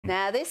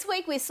Now, this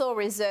week we saw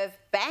Reserve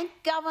Bank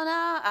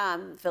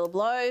Governor Philip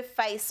Lowe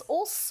face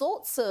all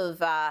sorts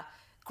of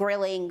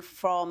grilling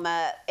from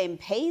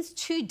MPs,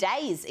 2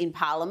 days in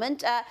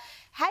Parliament.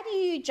 How do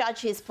you judge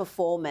his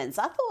performance?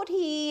 I thought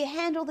he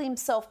handled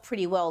himself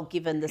pretty well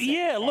given the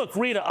circumstances. Yeah, look,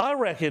 Rita, I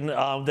reckon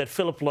that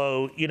Philip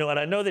Lowe, and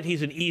I know that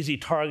he's an easy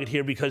target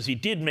here because he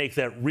did make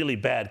that really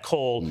bad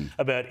call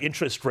about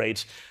interest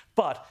rates.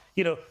 But,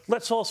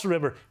 let's also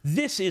remember,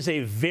 this is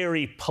a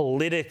very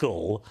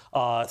political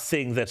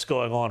thing that's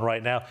going on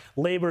right now.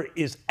 Labor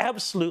is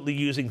absolutely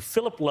using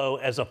Philip Lowe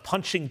as a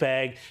punching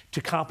bag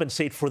to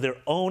compensate for their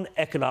own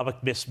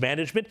economic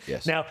mismanagement.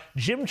 Yes. Now,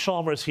 Jim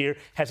Chalmers here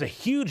has a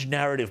huge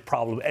narrative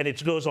problem, and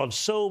it goes on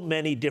so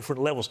many different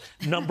levels.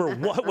 Number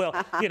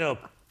one,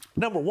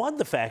 Number one,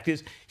 the fact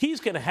is he's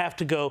going to have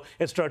to go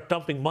and start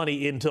dumping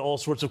money into all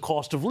sorts of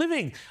cost of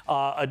living,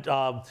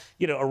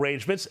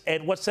 arrangements.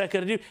 And what's that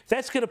going to do?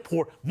 That's going to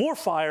pour more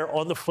fire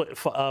on the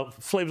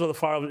flames on the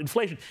fire of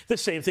inflation. The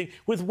same thing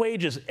with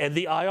wages and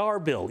the IR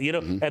bill,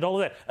 and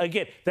all of that.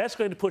 Again, that's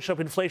going to push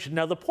up inflation.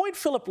 Now, the point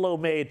Philip Lowe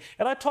made,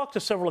 and I talked to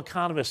several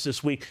economists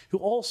this week who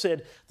all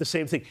said the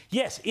same thing.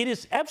 Yes, it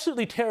is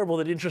absolutely terrible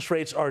that interest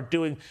rates are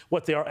doing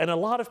what they are, and a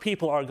lot of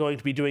people are going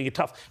to be doing it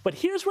tough. But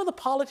here's where the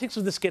politics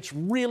of this gets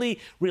really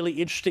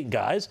interesting,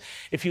 guys.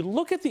 If you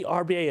look at the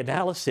RBA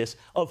analysis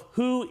of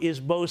who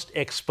is most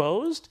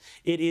exposed,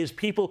 it is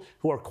people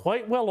who are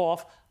quite well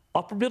off,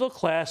 upper middle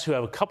class, who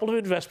have a couple of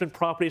investment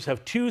properties,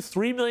 have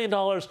 $2-3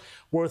 million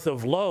worth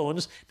of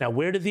loans. Now,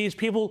 where do these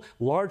people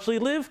largely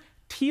live?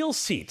 Teal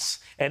seats.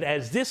 And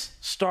as this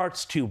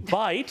starts to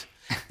bite,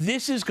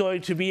 this is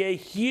going to be a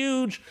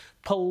huge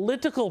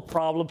political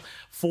problem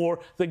for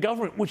the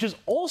government, which is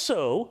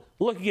also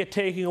looking at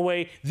taking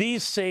away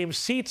these same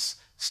seats.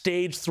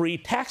 Stage 3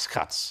 tax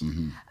cuts.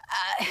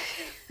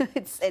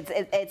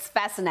 It's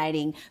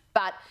fascinating,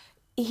 but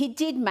he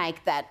did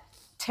make that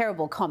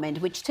terrible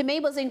comment, which to me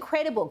was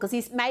incredible because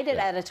he's made it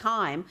at a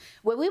time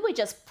where we were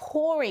just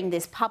pouring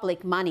this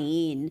public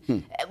money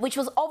in, which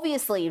was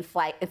obviously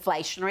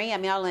inflationary. I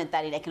mean, I learned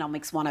that in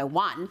Economics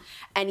 101,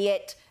 and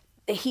yet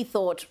he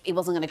thought it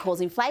wasn't going to cause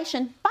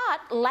inflation.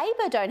 But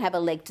Labor don't have a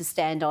leg to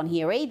stand on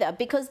here either,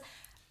 because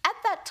at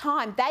that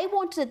time they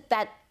wanted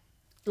that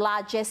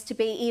largesse to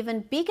be even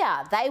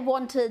bigger. They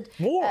wanted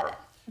more.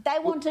 They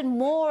wanted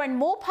more and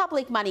more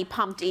public money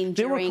pumped in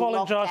during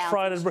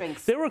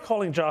lockdowns. They were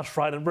calling Josh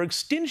Frydenberg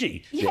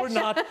stingy for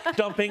not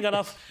dumping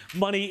enough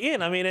money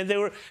in. I mean, and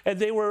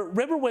they were.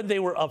 Remember when they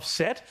were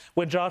upset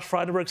when Josh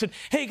Frydenberg said,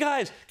 "Hey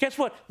guys, guess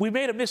what? We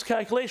made a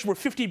miscalculation. We're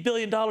 $50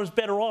 billion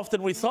better off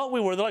than we thought we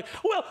were." They're like,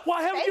 "Well,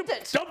 why haven't you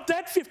dumped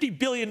that $50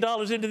 billion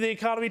into the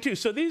economy too?"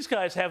 So these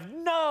guys have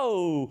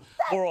no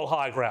moral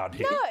high ground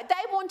here. No,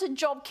 they wanted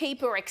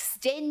JobKeeper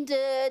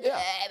extended.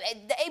 Yeah.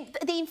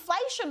 The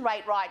inflation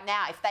rate right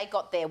now, if they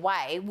got their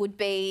way, would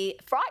be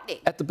frightening.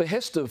 At the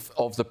behest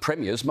of the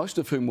premiers, most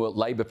of whom were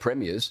Labor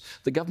premiers,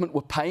 the government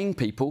were paying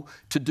people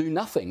to do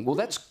nothing. Well,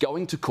 that's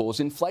going to cause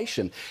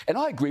inflation. And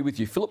I agree with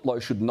you, Philip Lowe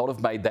should not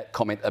have made that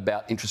comment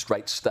about interest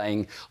rates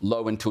staying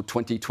low until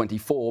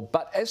 2024.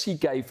 But as he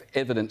gave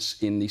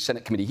evidence in the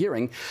Senate committee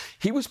hearing,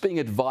 he was being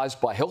advised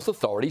by health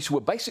authorities who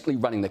were basically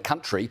running the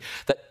country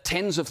that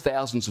tens of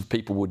thousands of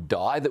people would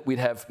die, that we'd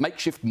have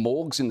makeshift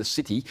morgues in the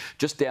city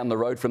just down the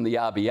road from the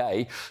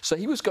RBA. So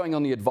he was going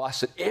on the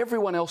advice that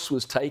everyone else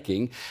was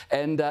taking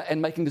and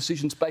making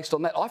decisions based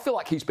on that. I feel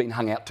like he's been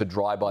hung out to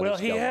dry by this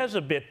government. Well, he has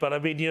a bit, but I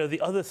mean, the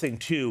other thing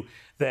too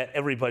that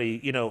everybody,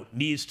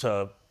 needs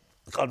to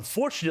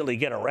unfortunately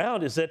get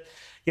around is that,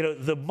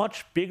 the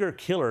much bigger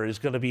killer is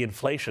going to be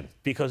inflation,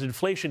 because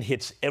inflation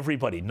hits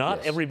everybody.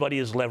 Not everybody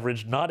is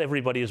leveraged. Not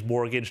everybody is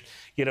mortgaged.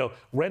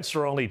 Rents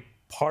are only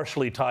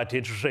partially tied to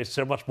interest rates.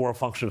 They're much more a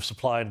function of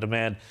supply and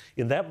demand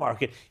in that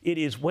market. It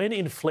is when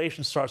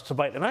inflation starts to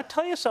bite. And I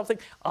tell you something,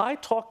 I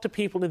talk to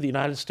people in the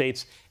United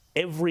States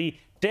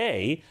every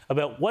day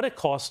about what it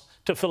costs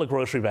to fill a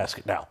grocery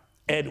basket now.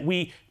 And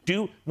we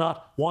do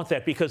not want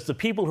that, because the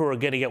people who are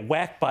going to get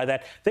whacked by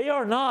that, they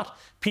are not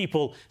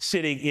people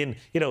sitting in,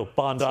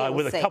 Bondi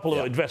with a couple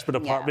of investment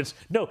apartments.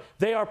 No,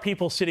 they are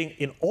people sitting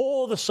in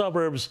all the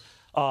suburbs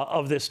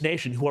of this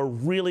nation who are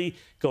really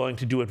going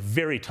to do it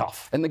very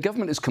tough. And the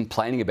government is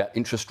complaining about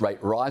interest rate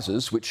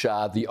rises, which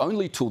are the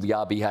only tool the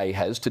RBA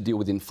has to deal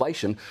with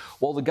inflation,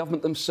 while the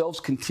government themselves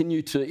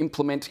continue to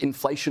implement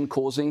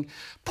inflation-causing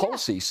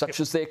policies,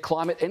 such as their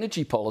climate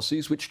energy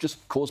policies, which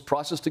just cause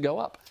prices to go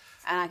up.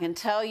 And I can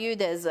tell you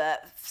there's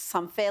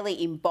some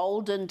fairly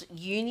emboldened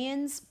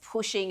unions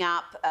pushing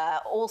up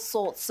all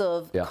sorts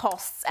of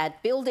costs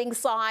at building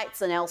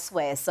sites and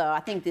elsewhere. So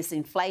I think this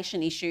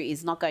inflation issue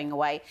is not going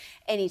away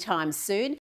anytime soon.